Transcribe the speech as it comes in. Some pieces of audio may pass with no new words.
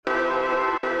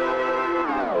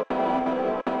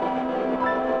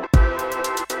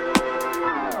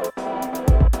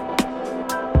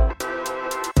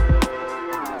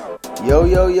Yo,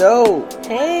 yo, yo.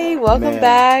 Hey, welcome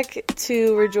back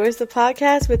to Rejoice the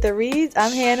Podcast with the Reeds.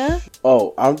 I'm Hannah.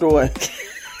 Oh, I'm doing...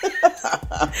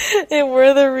 And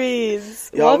we're the Reeds.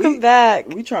 Welcome back.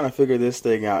 We trying to figure this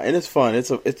thing out, and it's fun.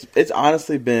 It's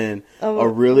honestly been a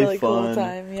really fun cool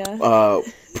time. Yeah.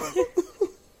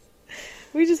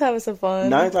 We just having some fun.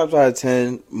 9 times out of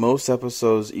 10, most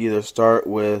episodes either start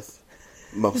with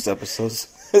most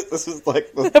episodes. This is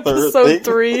like the episode third thing.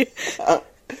 3.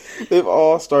 They've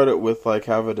all started with like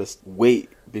having to wait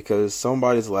because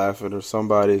somebody's laughing or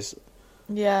somebody's.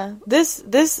 Yeah.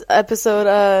 This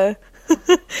episode,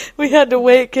 we had to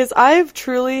wait because I've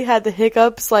truly had the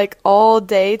hiccups like all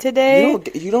day today.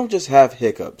 You don't just have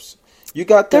hiccups. You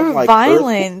got them. They're like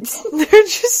violent. They're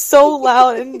just so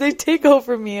loud and they take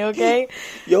over me. Okay.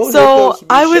 So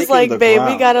I was like, babe,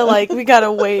 ground. we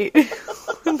gotta wait.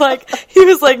 Like he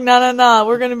was like, nah,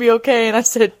 we're gonna be okay, and I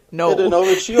said no. And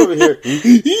then she over here.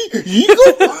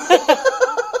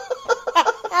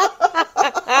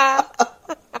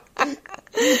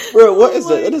 Bro, what is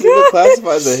that? That doesn't even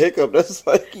classify as a hiccup. That's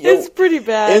like, it's pretty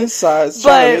bad. Inside's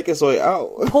trying to make its way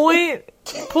out.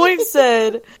 Point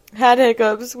said had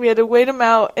hiccups. We had to wait them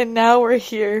out, and now we're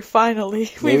here.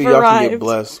 Finally, maybe y'all arrived. Can get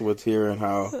blessed with hearing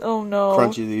how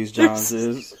crunchy these Johns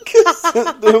is.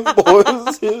 Them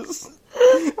boys is.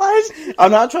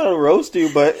 I'm not trying to roast you,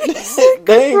 but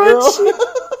dang, girl.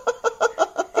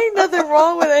 Ain't nothing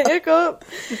wrong with a hiccup.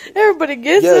 Everybody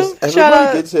gets them.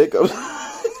 Everybody gets hiccups.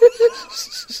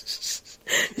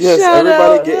 Yes,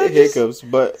 everybody get hiccups,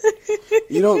 but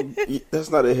you don't. That's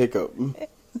not a hiccup.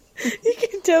 You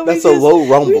can tell that's a low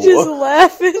rumble. We just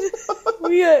laughing.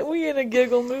 we in a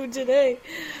giggle mood today.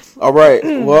 All right,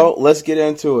 well, let's get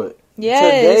into it. Yes.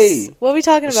 Today, what are we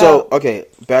talking about? So, okay,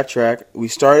 backtrack. We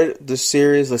started this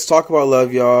series. Let's talk about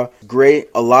love, y'all. Great.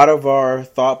 A lot of our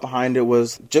thought behind it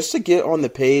was just to get on the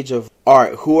page of, all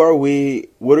right, who are we?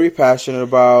 What are we passionate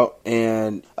about?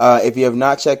 And if you have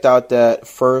not checked out that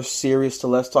first series to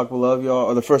Let's Talk About Love, y'all,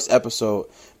 or the first episode,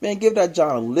 man, give that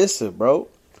John a listen, bro.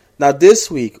 Now, this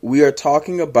week, we are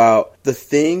talking about the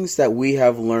things that we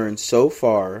have learned so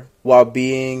far while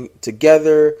being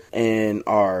together in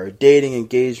our dating,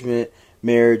 engagement,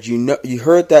 marriage. You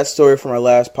heard that story from our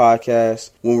last podcast.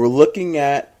 When we're looking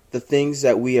at the things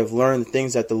that we have learned, the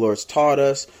things that the Lord's taught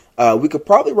us, we could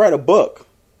probably write a book.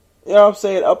 You know what I'm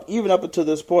saying? Even up until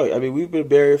this point. I mean, we've been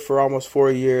married for almost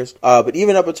 4 years. But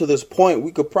even up until this point,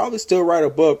 we could probably still write a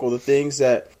book on the things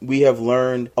that we have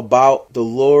learned about the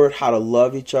Lord, how to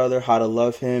love each other, how to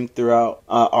love Him throughout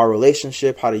our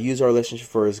relationship, how to use our relationship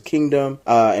for His kingdom,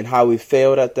 and how we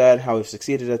failed at that, how we've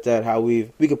succeeded at that,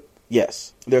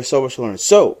 yes, there's so much to learn.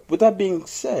 So, with that being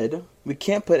said, we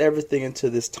can't put everything into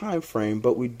this time frame,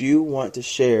 but we do want to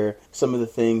share some of the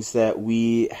things that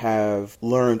we have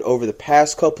learned over the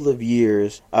past couple of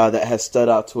years that has stood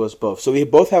out to us both. So we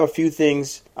both have a few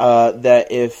things that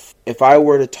if I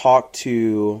were to talk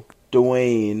to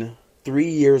Dwayne 3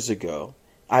 years ago,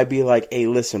 I'd be like, hey,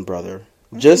 listen, brother,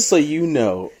 just so you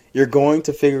know, you're going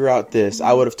to figure out this.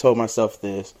 I would have told myself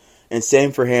this. And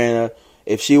same for Hannah.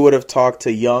 If she would have talked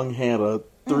to young Hannah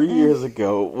 3 years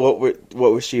ago, what advice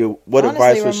would she?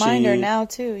 Reminder now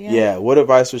too. Yeah. What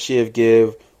advice would she have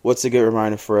give? What's a good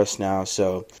reminder for us now?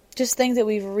 So just things that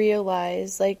we've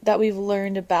realized, like that we've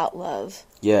learned about love.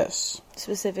 Yes.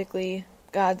 Specifically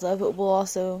God's love, but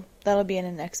that'll be in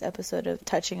the next episode of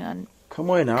touching on. Come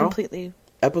on now. Completely.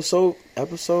 Episode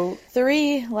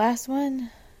 3, last one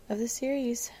of the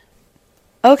series.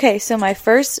 Okay, so my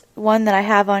first one that I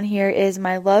have on here is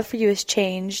my love for you has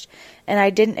changed, and I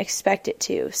didn't expect it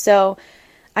to. So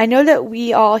I know that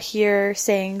we all hear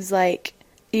sayings like,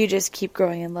 you just keep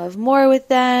growing in love more with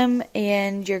them,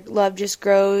 and your love just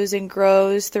grows and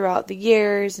grows throughout the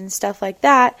years and stuff like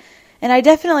that. And I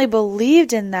definitely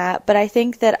believed in that, but I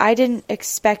think that I didn't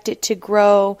expect it to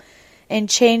grow and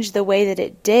change the way that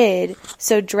it did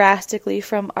so drastically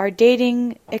from our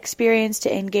dating experience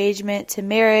to engagement to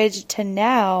marriage to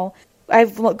now.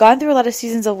 I've gone through a lot of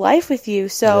seasons of life with you,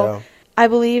 so I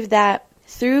believe that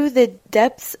through the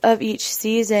depths of each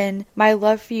season, my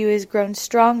love for you has grown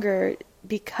stronger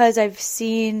because I've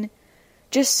seen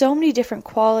just so many different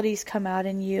qualities come out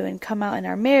in you and come out in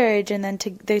our marriage, and then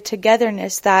the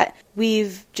togetherness that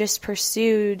we've just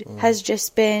pursued has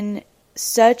just been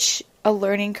such a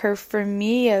learning curve for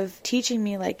me of teaching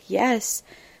me like, yes,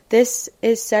 this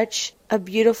is such a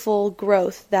beautiful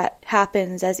growth that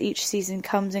happens as each season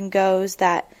comes and goes,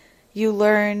 that you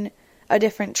learn a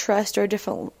different trust or a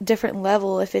different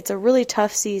level. If it's a really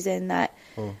tough season, that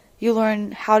you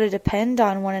learn how to depend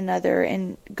on one another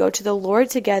and go to the Lord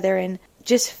together and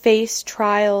just face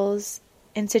trials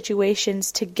in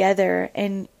situations together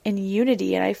and in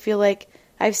unity. And I feel like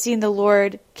I've seen the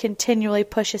Lord continually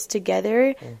push us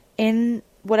together in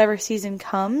whatever season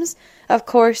comes. Of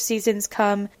course, seasons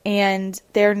come and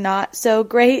they're not so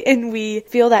great and we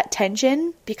feel that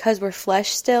tension because we're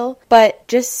flesh still. But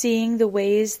just seeing the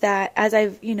ways that as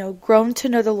I've, grown to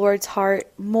know the Lord's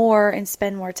heart more and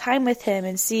spend more time with him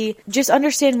and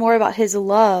understand more about his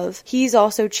love, he's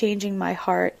also changing my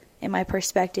heart and my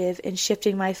perspective and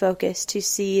shifting my focus to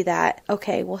see that,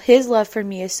 okay, well, his love for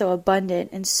me is so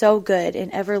abundant and so good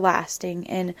and everlasting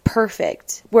and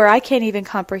perfect, where I can't even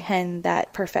comprehend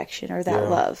that perfection or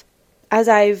that love. As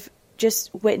I've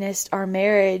just witnessed our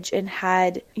marriage and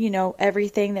had,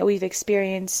 everything that we've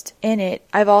experienced in it,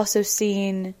 I've also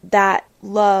seen that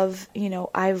love,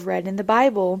 I've read in the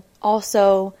Bible,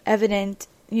 also evident,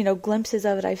 glimpses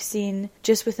of it I've seen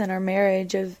just within our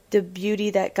marriage of the beauty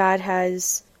that God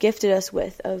has gifted us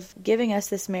with, of giving us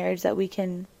this marriage that we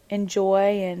can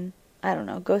enjoy and,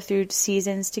 go through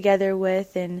seasons together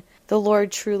with. And the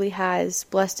Lord truly has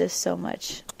blessed us so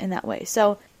much in that way.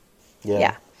 So,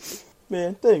 yeah.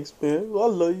 Man, thanks, man. I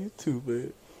love you too,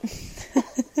 man.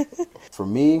 For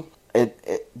me,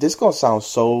 this gonna sound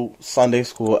so Sunday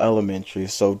school elementary.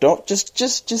 So don't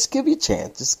just give me a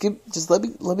chance. Just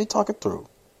let me talk it through.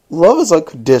 Love is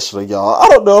unconditional, y'all. I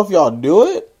don't know if y'all knew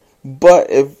it, but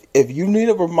if you need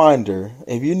a reminder,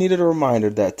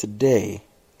 that today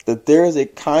that there is a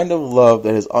kind of love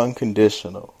that is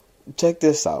unconditional. Check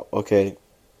this out, okay?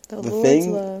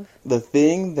 The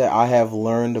thing that I have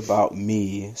learned about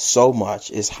me so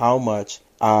much is how much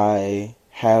I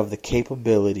have the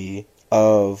capability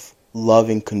of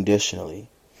loving conditionally.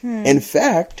 In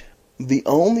fact, the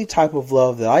only type of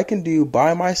love that I can do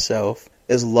by myself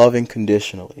is loving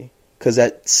conditionally. Because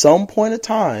at some point in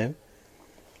time,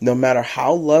 no matter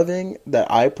how loving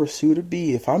that I pursue to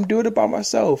be, if I'm doing it by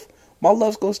myself, my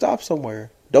love's going to stop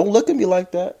somewhere. Don't look at me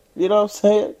like that. You know what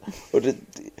I'm saying?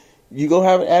 You gonna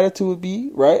have an attitude with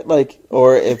me, right? Like,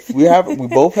 or if we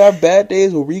both have bad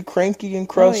days where we cranky and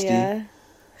crusty,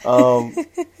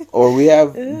 or we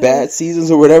have bad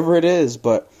seasons or whatever it is,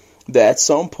 but that at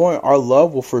some point our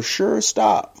love will for sure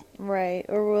stop. Right,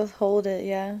 or withhold it,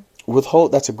 yeah.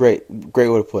 That's a great way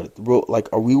to put it.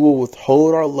 We will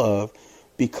withhold our love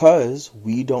because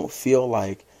we don't feel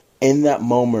like in that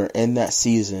moment, in that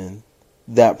season,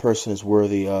 that person is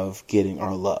worthy of getting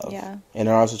our love. Yeah. And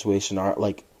in our situation,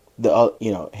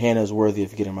 Hannah's worthy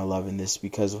of getting my love in this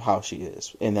because of how she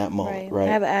is in that moment, right?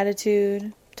 Have an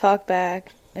attitude, talk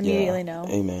back, immediately know.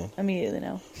 Amen. Immediately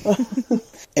know.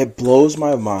 It blows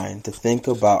my mind to think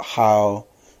about how,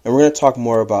 and we're going to talk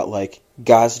more about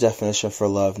God's definition for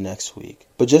love next week,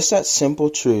 but just that simple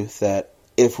truth that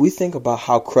if we think about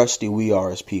how crusty we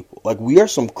are as people, we are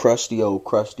some crusty old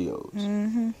crustios.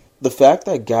 Mm-hmm. The fact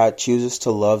that God chooses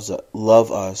to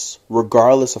love us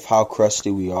regardless of how crusty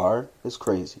we are is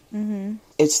crazy. Mm-hmm.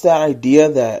 It's that idea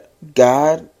that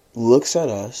God looks at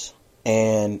us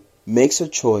and makes a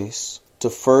choice to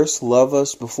first love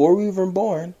us before we were even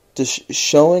born, to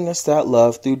showing us that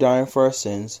love through dying for our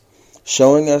sins,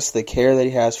 showing us the care that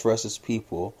he has for us as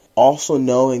people, also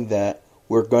knowing that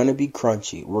we're going to be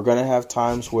crunchy. We're going to have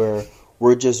times where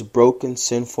we're just broken,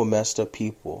 sinful, messed up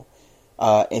people.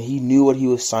 And he knew what he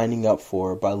was signing up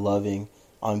for by loving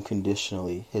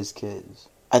unconditionally his kids.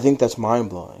 I think that's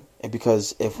mind-blowing. And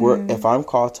because if I'm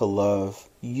called to love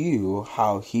you,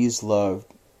 how he's loved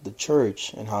the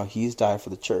church and how he's died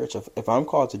for the church, if I'm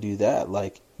called to do that,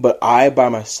 but I by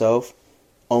myself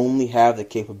only have the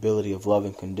capability of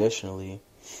loving conditionally,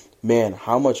 man,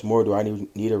 how much more do I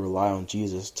need to rely on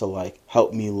Jesus to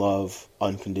help me love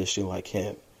unconditionally like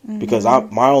him? Mm-hmm. Because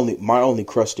my only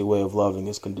crusty way of loving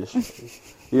is conditionally.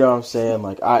 You know what I'm saying?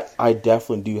 I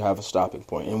definitely do have a stopping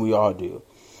point, and we all do.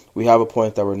 We have a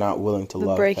point that we're not willing to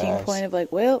love past. The breaking point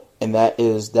of and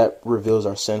that reveals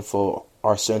our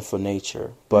sinful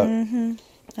nature. But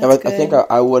I think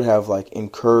I would have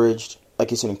encouraged,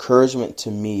 it's an encouragement to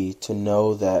me to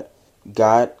know that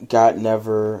God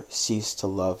never ceased to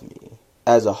love me.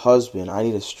 As a husband, I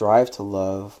need to strive to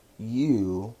love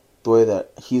you the way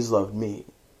that he's loved me.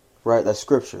 Right, that's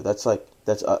scripture. That's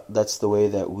the way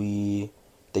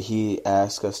that he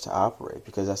asks us to operate,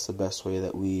 because that's the best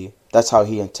way that's how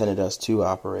he intended us to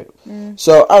operate.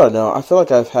 So I don't know. I feel like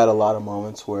I've had a lot of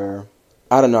moments where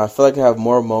I feel like I have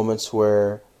more moments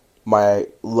where my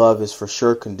love is for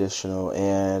sure conditional,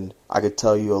 and I could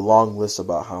tell you a long list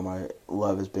about how my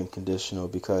love has been conditional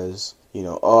because,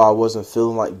 I wasn't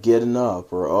feeling like getting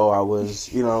up, or I was,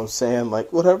 what I'm saying,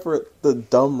 whatever the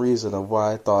dumb reason of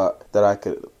why I thought that I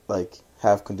could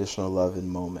have conditional love in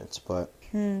moments. But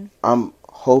I'm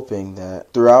hoping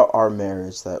that throughout our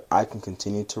marriage that I can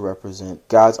continue to represent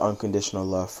God's unconditional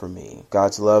love for me.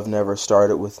 God's love never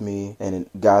started with me, and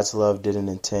God's love didn't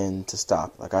intend to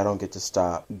stop. Like, I don't get to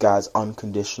stop God's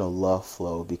unconditional love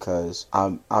flow because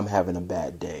I'm having a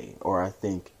bad day, or I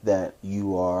think that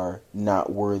you are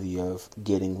not worthy of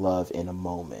getting love in a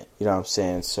moment. You know what I'm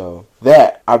saying? So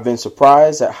that I've been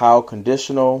surprised at how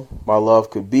conditional my love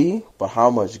could be, but how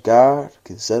much God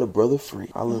can set a brother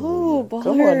free. Hallelujah. Oh,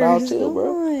 Come on now, bars, too,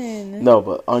 bro. on. No,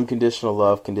 but unconditional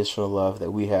love, conditional love,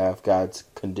 that we have God's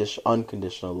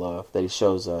unconditional love, that He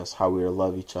shows us how we are to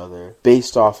love each other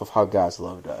based off of how God's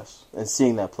loved us. And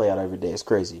seeing that play out every day is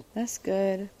crazy. That's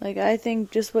good. Like, I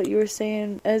think just what you were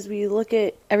saying, as we look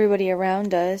at everybody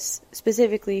around us,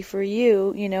 specifically for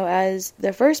you, you know, as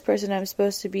the first person I'm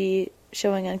supposed to be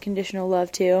showing unconditional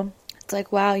love to, it's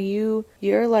like, wow,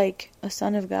 you're like a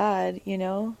son of God, you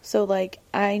know? So, like,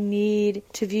 I need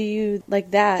to view you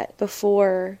like that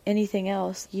before anything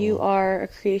else. You are a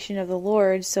creation of the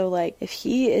Lord, so, like, if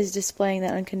He is displaying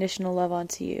that unconditional love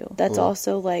onto you, that's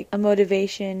also, like, a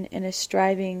motivation and a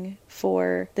striving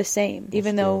for the same.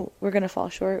 Even though we're going to fall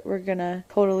short, we're going to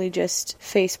totally just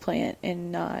faceplant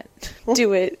and not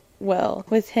do it well.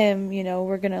 With Him, you know,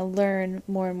 we're going to learn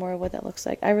more and more what that looks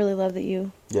like. I really love that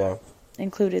you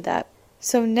included that.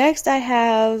 So next I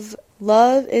have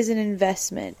love is an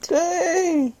investment.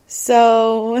 Dang!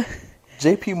 So...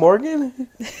 JP Morgan?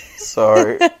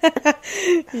 Sorry.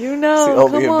 You know,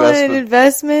 come on,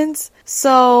 investments.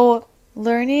 So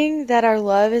learning that our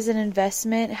love is an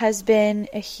investment has been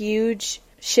a huge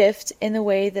shift in the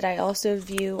way that I also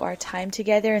view our time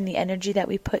together and the energy that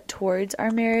we put towards our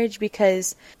marriage,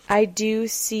 because I do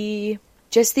see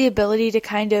just the ability to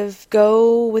kind of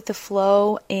go with the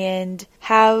flow and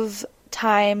have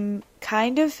time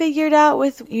kind of figured out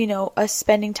with, you know, us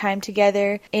spending time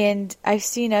together. And I've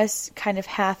seen us kind of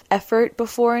half effort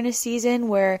before in a season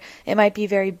where it might be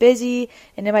very busy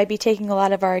and it might be taking a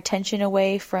lot of our attention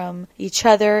away from each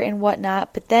other and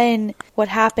whatnot. But then what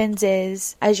happens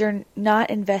is, as you're not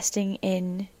investing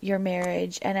in your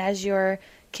marriage and as you're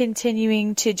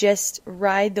continuing to just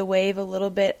ride the wave a little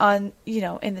bit on, you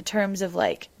know, in the terms of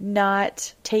like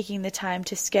not taking the time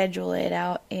to schedule it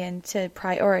out and to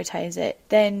prioritize it,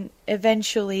 then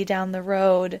eventually down the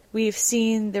road, we've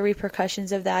seen the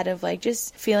repercussions of that, of like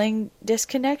just feeling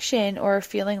disconnection or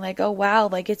feeling like, oh wow,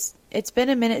 like it's been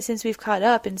a minute since we've caught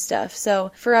up and stuff.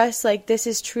 So for us, like, this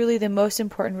is truly the most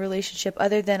important relationship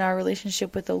other than our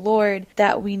relationship with the Lord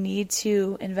that we need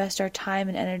to invest our time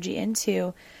and energy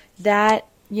into. That,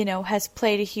 you know, has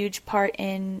played a huge part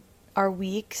in our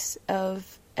weeks.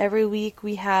 Of every week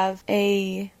we have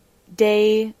a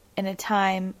day and a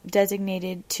time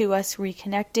designated to us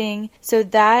reconnecting. So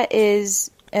that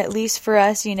is, at least for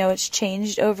us, you know, it's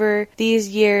changed over these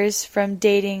years from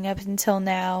dating up until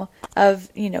now, of,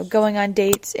 you know, going on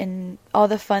dates and all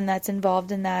the fun that's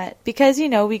involved in that. Because, you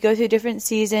know, we go through different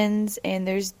seasons and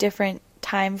there's different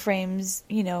time frames.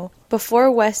 You know,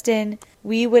 before Weston,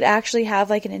 we would actually have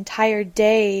like an entire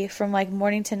day from like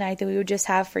morning to night that we would just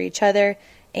have for each other.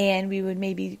 And we would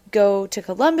maybe go to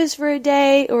Columbus for a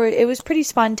day, or it was pretty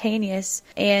spontaneous.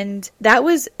 And that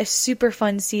was a super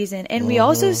fun season. And we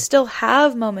also still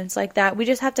have moments like that. We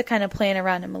just have to kind of plan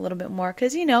around them a little bit more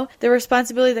because, you know, the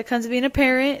responsibility that comes with being a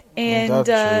parent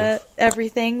and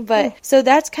everything. But so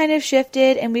that's kind of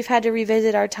shifted, and we've had to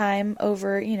revisit our time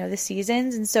over, you know, the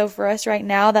seasons. And so for us right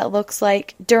now, that looks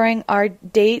like during our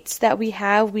dates that we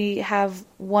have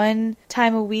one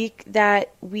time a week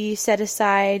that we set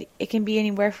aside. It can be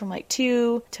anywhere from like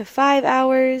 2 to 5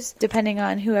 hours, depending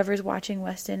on whoever's watching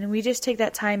Weston. And we just take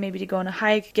that time maybe to go on a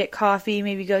hike, get coffee,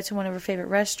 maybe go to one of our favorite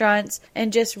restaurants,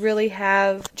 and just really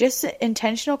have just an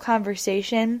intentional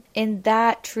conversation. And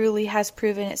that truly has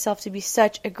proven itself to be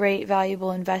such a great,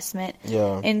 valuable investment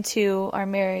into our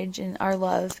marriage and our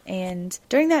love. And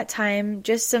during that time,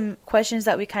 just some questions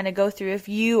that we kind of go through. If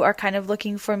you are kind of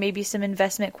looking for maybe some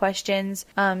investment questions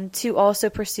to also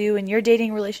pursue in your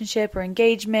dating relationship or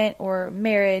engagement or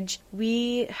marriage,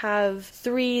 we have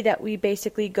 3 that we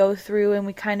basically go through and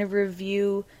we kind of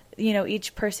review. You know,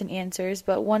 each person answers,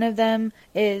 but one of them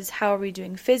is, how are we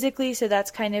doing physically? So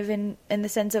that's kind of in the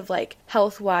sense of like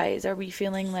health wise. Are we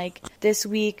feeling like this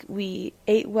week we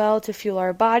ate well to fuel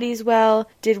our bodies well?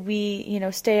 Did we, you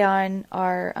know, stay on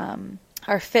our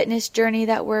our fitness journey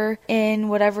that we're in,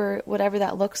 whatever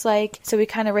that looks like. So we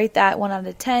kind of rate that 1 out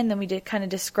of 10. Then we did kind of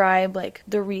describe like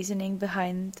the reasoning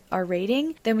behind our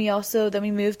rating. Then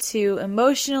we moved to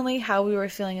emotionally, how we were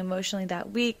feeling emotionally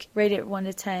that week, rate it 1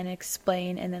 to 10,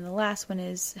 explain. And then the last one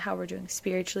is how we're doing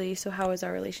spiritually. So how is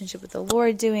our relationship with the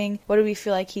Lord doing? What do we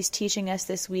feel like he's teaching us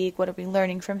this week? What are we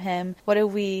learning from him? What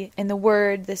have we in the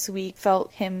word this week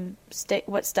felt him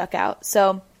what stuck out?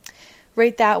 So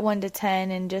rate that 1 to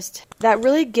 10, and just that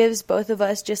really gives both of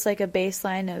us just like a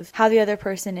baseline of how the other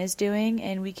person is doing,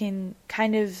 and we can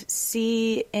kind of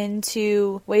see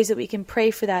into ways that we can pray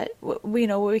for that, what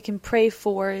we can pray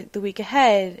for the week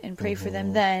ahead and pray for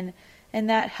them then, and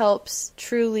that helps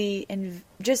truly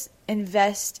just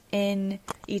invest in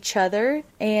each other.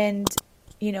 And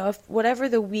if whatever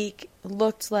the week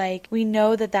looked like, we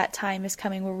know that time is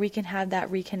coming where we can have that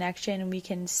reconnection and we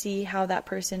can see how that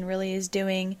person really is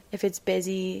doing. If it's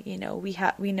busy,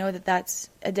 we know that that's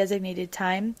a designated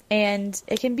time. And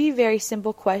it can be very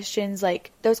simple questions. Like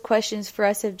those questions for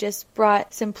us have just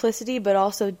brought simplicity but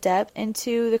also depth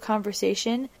into the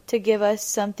conversation to give us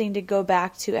something to go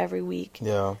back to every week.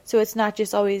 Yeah. So it's not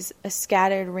just always a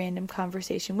scattered random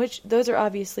conversation, which those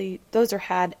are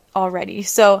had already.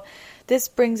 So this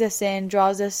brings us in,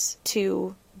 draws us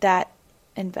to that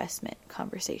investment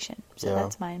conversation. So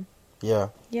that's mine. Yeah,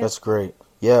 that's great.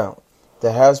 Yeah,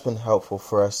 that has been helpful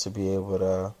for us to be able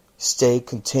to stay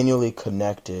continually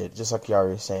connected, just like y'all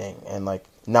were saying, and like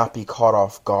not be caught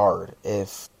off guard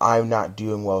if I'm not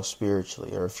doing well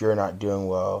spiritually, or if you're not doing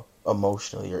well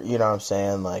emotionally, or you know what I'm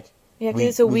saying? Like, yeah, because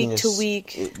it's a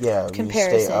week-to-week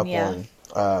comparison. We stay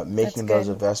up on making those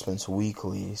investments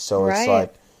weekly. So it's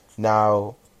like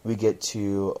now we get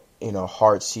to,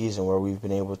 hard season where we've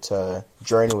been able to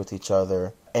journey with each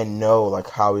other and know like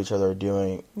how each other are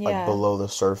doing like below the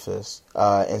surface,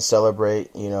 and celebrate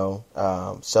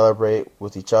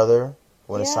with each other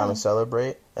when it's time to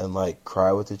celebrate, and like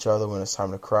cry with each other when it's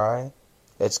time to cry.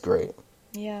 It's great.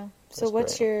 Yeah. So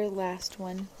what's your last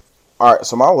one? All right.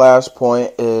 So my last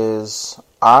point is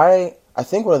I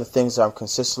think one of the things that I'm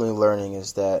consistently learning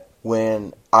is that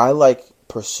when I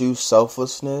pursue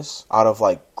selflessness out of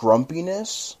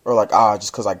grumpiness, or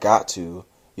just because I got to, you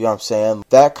know what I'm saying?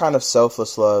 That kind of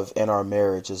selfless love in our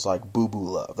marriage is like boo-boo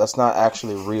love. That's not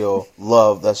actually real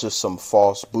love. That's just some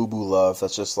false boo-boo love.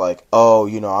 That's just I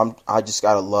just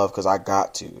gotta love because I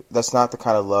got to. That's not the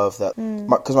kind of love that,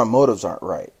 because my motives aren't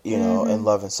right, in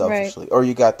loving selfishly. Right. Or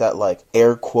you got that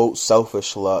air quote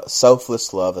selfless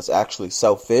love that's actually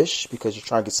selfish because you're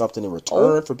trying to get something in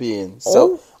return for being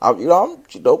I'm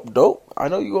dope. I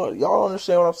know y'all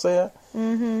understand what I'm saying.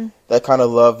 Mm-hmm. That kind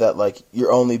of love that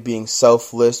you're only being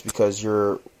selfless because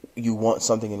you want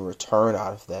something in return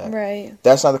out of that. Right.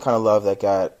 That's not the kind of love that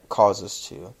God calls us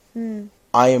to.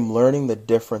 I am learning the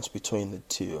difference between the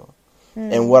two.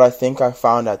 And what I think I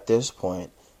found at this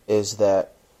point is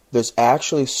that there's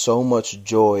actually so much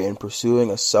joy in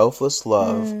pursuing a selfless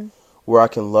love where I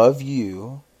can love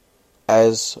you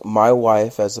as my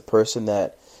wife, as the person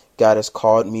that God has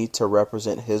called me to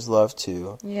represent his love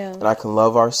to. Yeah. And I can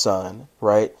love our son,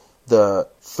 right? The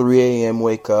 3 a.m.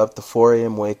 wake up, the 4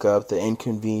 a.m. wake up, the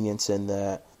inconvenience in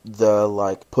that,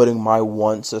 the putting my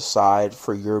wants aside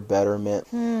for your betterment.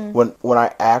 When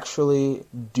I actually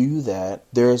do that,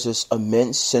 there's this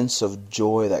immense sense of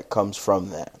joy that comes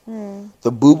from that.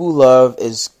 The boo-boo love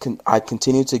is, I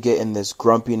continue to get in this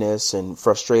grumpiness and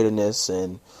frustratedness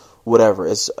and whatever.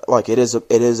 It's it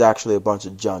is actually a bunch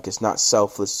of junk. It's not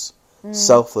selfless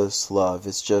love.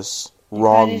 It's just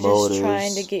wrong motives. Just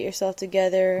trying to get yourself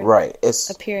together. Right.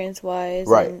 It's appearance wise.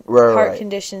 Right. And heart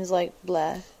conditions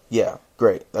blah. Yeah.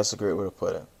 Great. That's a great way to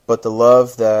put it. But the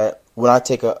love that when I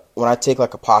take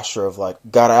a posture of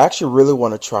God, I actually really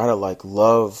want to try to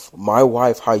love my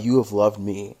wife how you have loved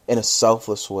me in a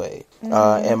selfless way,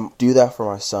 and do that for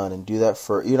my son, and do that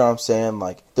for, you know what I'm saying?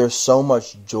 There's so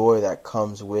much joy that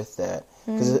comes with that,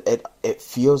 because it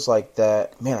feels like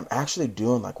that, man, I'm actually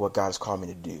doing what God has called me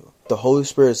to do. The Holy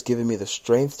Spirit has given me the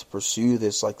strength to pursue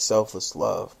this selfless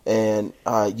love. And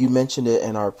you mentioned it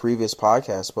in our previous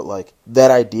podcast, but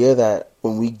that idea that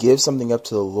when we give something up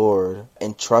to the Lord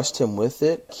and trust him with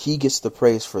it, he gets the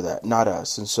praise for that, not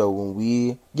us. And so when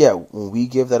we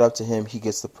give that up to him, he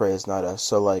gets the praise, not us.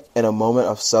 So in a moment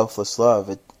of selfless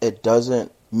love, it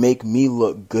doesn't make me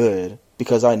look good,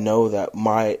 because I know that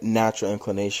my natural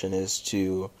inclination is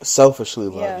to selfishly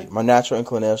love you. My natural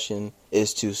inclination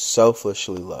is to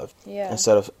selfishly love you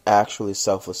instead of actually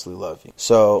selflessly love you.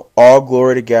 So all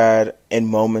glory to God in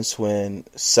moments when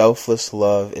selfless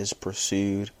love is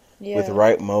pursued with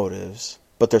right motives,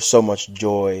 but there's so much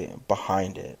joy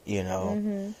behind it,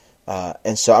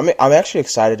 And so I'm actually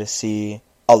excited to see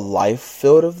a life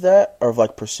filled of that, or of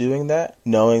like pursuing that,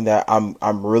 knowing that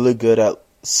I'm really good at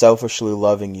selfishly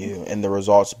loving you and the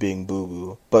results being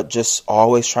boo-boo, but just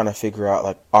always trying to figure out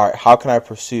like, all right, how can I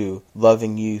pursue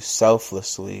loving you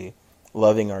selflessly,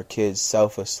 loving our kids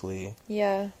selflessly?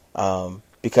 Yeah.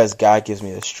 Because God gives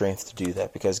me the strength to do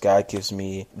that, because God gives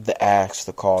me the axe,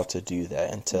 the call to do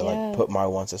that, and to like put my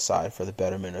wants aside for the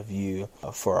betterment of you,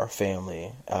 for our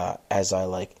family, as I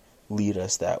like lead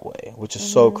us that way, which is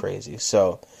so crazy.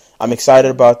 So I'm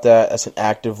excited about that. That's an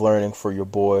active learning for your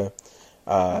boy.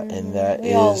 And that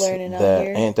we all is learning out that.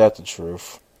 here. Ain't that the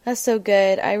truth? That's so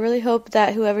good. I really hope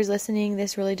that whoever's listening,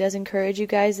 this really does encourage you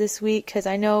guys this week, because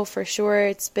I know for sure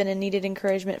it's been a needed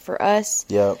encouragement for us.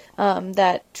 Yep.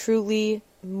 That truly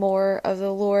more of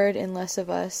the Lord and less of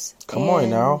us. Come on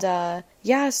now.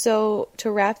 Yeah, so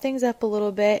to wrap things up a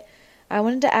little bit, I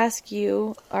wanted to ask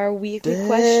you our weekly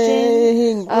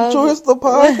question. Rejoice the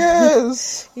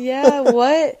podcast.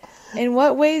 Yeah, in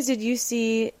what ways did you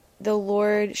see the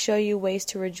Lord show you ways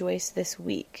to rejoice this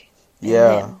week?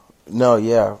 Yeah. No,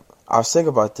 yeah. I was thinking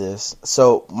about this.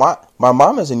 So my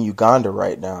mom is in Uganda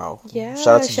right now. Yeah.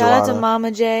 Shout out to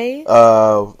Mama J.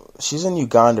 She's in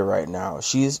Uganda right now.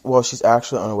 She's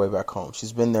actually on her way back home.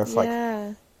 She's been there for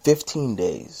like 15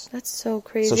 days. That's so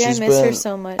crazy. So she's I miss been her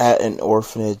so much. at an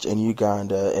orphanage in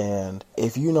Uganda, and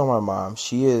if you know my mom,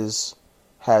 she has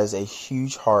a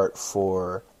huge heart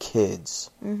for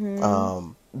kids.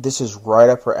 This is right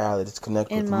up her alley, to connect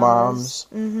with moms,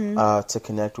 to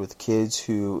connect with kids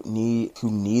who need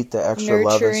the extra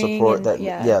love and support.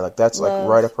 That's like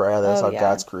right up her alley. That's how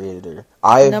God's created her.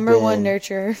 I have Number been one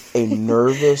nurturer. a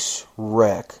nervous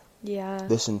wreck. Yeah.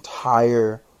 This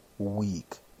entire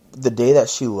week. The day that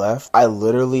she left, I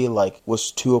literally like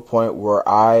was to a point where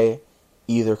I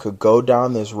either could go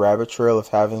down this rabbit trail of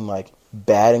having like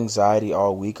bad anxiety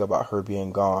all week about her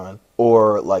being gone,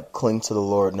 or like cling to the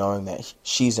Lord knowing that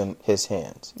she's in his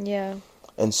hands. Yeah.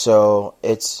 And so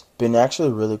it's been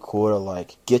actually really cool to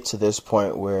like get to this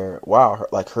point where, wow,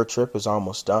 her trip is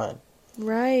almost done.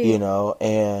 Right. You know,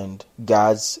 and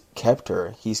God's kept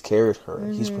her. He's carried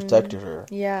her. He's protected her.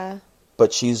 Yeah.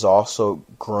 But she's also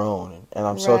grown, and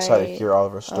I'm so excited to hear all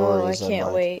of her stories. Oh, I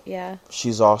can't wait, yeah.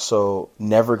 She's also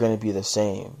never going to be the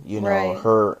same. You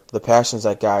know, the passions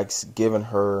that God's given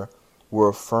her were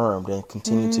affirmed and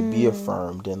continue to be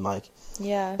affirmed, and like,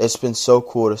 it's been so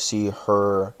cool to see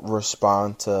her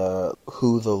respond to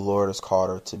who the Lord has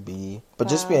called her to be. But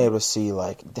just being able to see,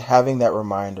 like, having that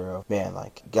reminder of, man,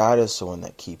 like, God is the one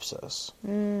that keeps us.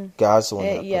 God's the one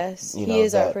that, He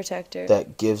is our protector.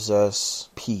 That gives us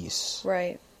peace.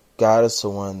 Right. God is the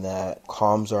one that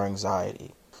calms our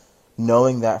anxiety.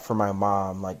 Knowing that for my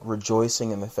mom, like, rejoicing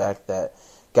in the fact that,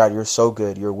 God, you're so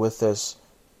good. You're with us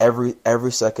every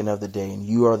second of the day, and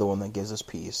you are the one that gives us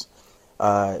peace.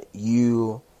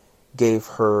 You gave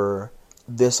her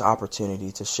this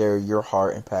opportunity to share your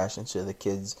heart and passion to the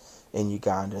kids in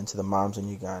Uganda and to the moms in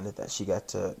Uganda that she got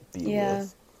to be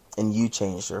with. And you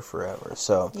changed her forever.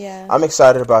 So I'm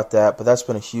excited about that, but that's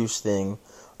been a huge thing,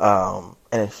 and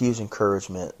a huge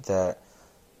encouragement that,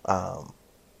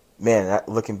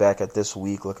 looking back at this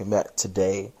week, looking back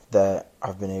today, that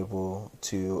I've been able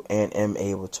to and am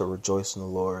able to rejoice in the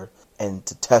Lord and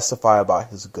to testify about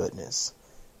his goodness.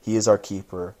 He is our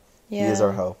keeper. Yeah. He is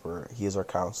our helper. He is our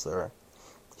counselor.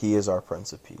 He is our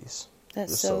Prince of Peace.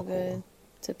 That's so good. Cool.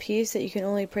 It's a peace that you can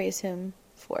only praise him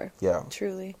for. Yeah.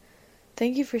 Truly.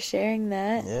 Thank you for sharing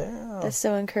that. Yeah. That's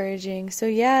so encouraging. So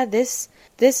this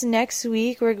next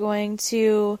week we're going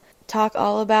to talk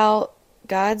all about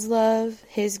God's love,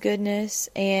 his goodness,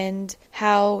 and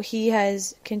how he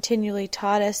has continually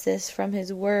taught us this from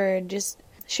his word. Just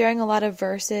sharing a lot of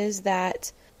verses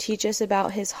that teach us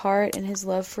about his heart and his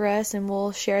love for us, and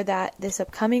we'll share that this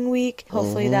upcoming week.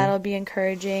 Hopefully that'll be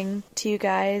encouraging to you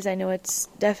guys. I know it's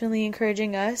definitely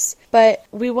encouraging us, but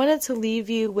we wanted to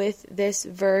leave you with this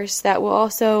verse that we'll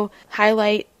also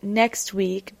highlight next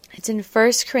week. It's in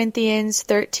 1 Corinthians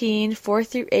 13,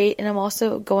 4-8, and I'm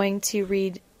also going to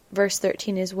read verse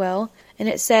 13 as well. And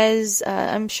it says,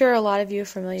 I'm sure a lot of you are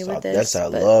familiar with this. That's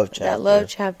that love chapter. That love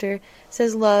chapter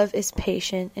says, love is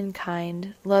patient and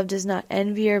kind. Love does not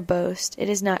envy or boast. It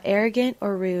is not arrogant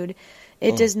or rude.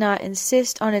 It does not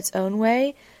insist on its own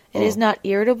way. It is not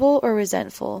irritable or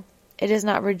resentful. It does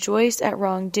not rejoice at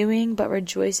wrongdoing, but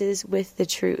rejoices with the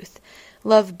truth.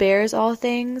 Love bears all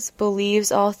things,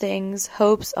 believes all things,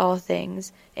 hopes all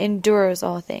things, endures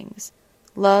all things.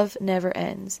 Love never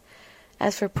ends.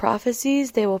 As for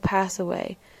prophecies, they will pass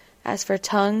away. As for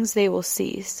tongues, they will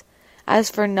cease.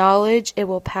 As for knowledge, it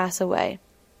will pass away.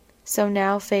 So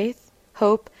now faith,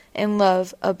 hope, and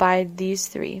love abide, these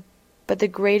three. but the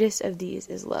greatest of these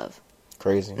is love.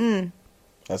 Crazy.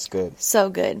 That's good. So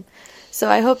good. So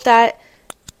I hope that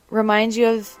reminds you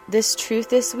of this truth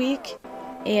this week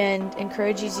and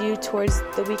encourages you towards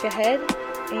the week ahead.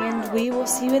 And we will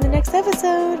see you in the next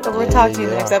episode. Or we'll talk to you in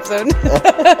the next episode.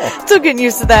 Still getting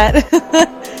used to that.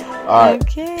 All right.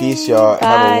 Okay. Peace, y'all. Bye.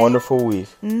 Have a wonderful week.